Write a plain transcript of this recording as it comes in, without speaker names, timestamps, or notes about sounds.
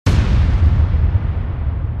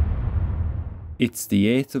It's the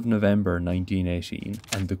 8th of November 1918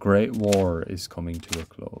 and the Great War is coming to a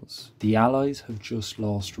close. The Allies have just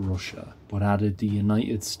lost Russia but added the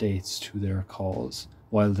United States to their cause,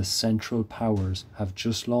 while the Central Powers have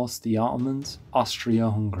just lost the Ottomans, Austria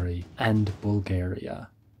Hungary and Bulgaria.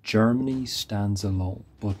 Germany stands alone,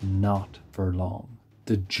 but not for long.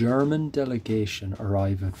 The German delegation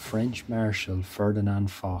arrive at French Marshal Ferdinand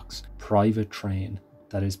Foch's private train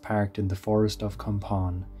that is parked in the forest of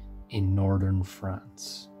Compiegne in northern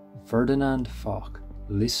France. Ferdinand Foch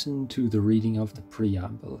listened to the reading of the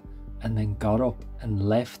preamble and then got up and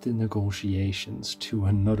left the negotiations to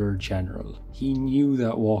another general. He knew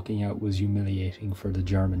that walking out was humiliating for the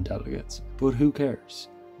German delegates, but who cares,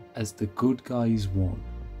 as the good guys won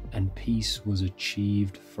and peace was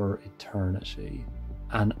achieved for eternity.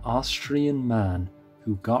 An Austrian man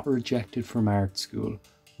who got rejected from art school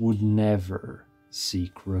would never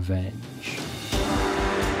seek revenge.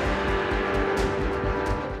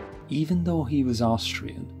 Even though he was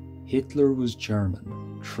Austrian, Hitler was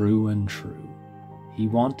German, true and true. He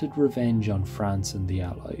wanted revenge on France and the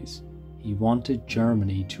Allies. He wanted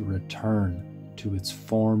Germany to return to its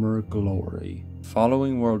former glory.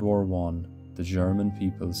 Following World War I, the German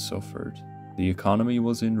people suffered. The economy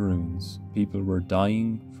was in ruins. People were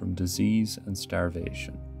dying from disease and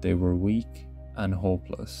starvation. They were weak and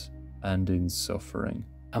hopeless and in suffering.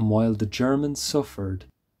 And while the Germans suffered,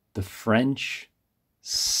 the French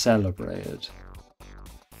celebrated.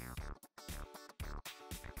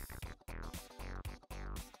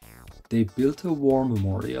 They built a war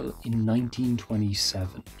memorial in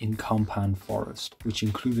 1927 in Compiegne Forest, which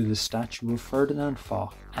included a statue of Ferdinand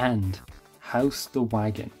Foch and housed the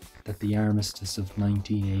wagon that the armistice of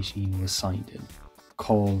 1918 was signed in,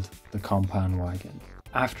 called the Compiegne wagon.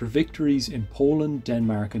 After victories in Poland,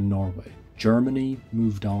 Denmark and Norway, Germany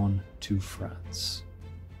moved on to France.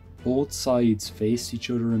 Both sides faced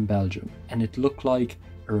each other in Belgium, and it looked like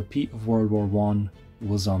a repeat of World War I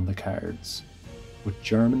was on the cards. But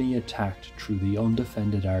Germany attacked through the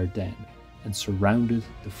undefended Ardennes and surrounded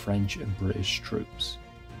the French and British troops.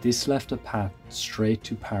 This left a path straight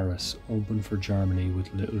to Paris open for Germany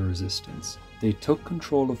with little resistance. They took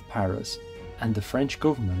control of Paris, and the French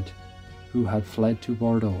government, who had fled to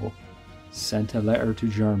Bordeaux, sent a letter to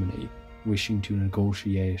Germany wishing to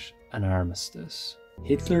negotiate an armistice.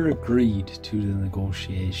 Hitler agreed to the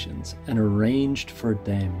negotiations and arranged for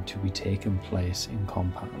them to be taken place in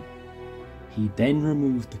Compiegne. He then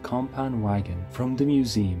removed the Compiegne wagon from the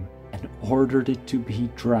museum and ordered it to be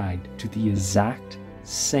dragged to the exact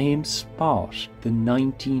same spot the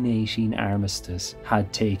 1918 armistice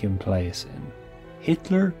had taken place in.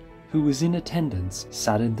 Hitler, who was in attendance,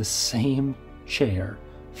 sat in the same chair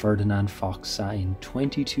Ferdinand Foch sat in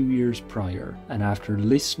 22 years prior, and after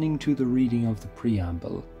listening to the reading of the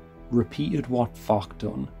preamble, repeated what Foch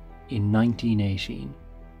done in 1918,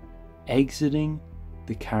 exiting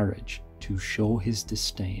the carriage to show his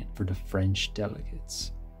disdain for the French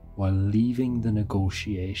delegates, while leaving the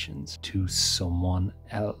negotiations to someone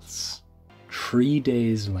else. 3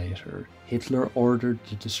 days later, Hitler ordered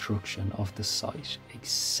the destruction of the site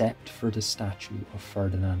except for the statue of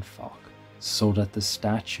Ferdinand Foch, so that the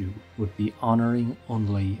statue would be honouring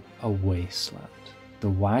only a wasteland. The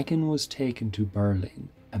wagon was taken to Berlin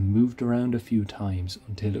and moved around a few times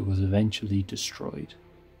until it was eventually destroyed.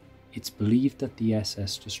 It's believed that the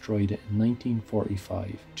SS destroyed it in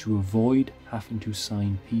 1945 to avoid having to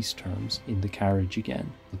sign peace terms in the carriage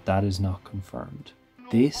again, but that is not confirmed.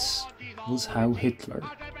 This was how Hitler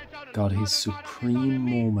got his supreme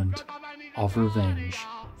moment of revenge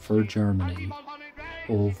for Germany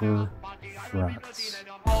over France.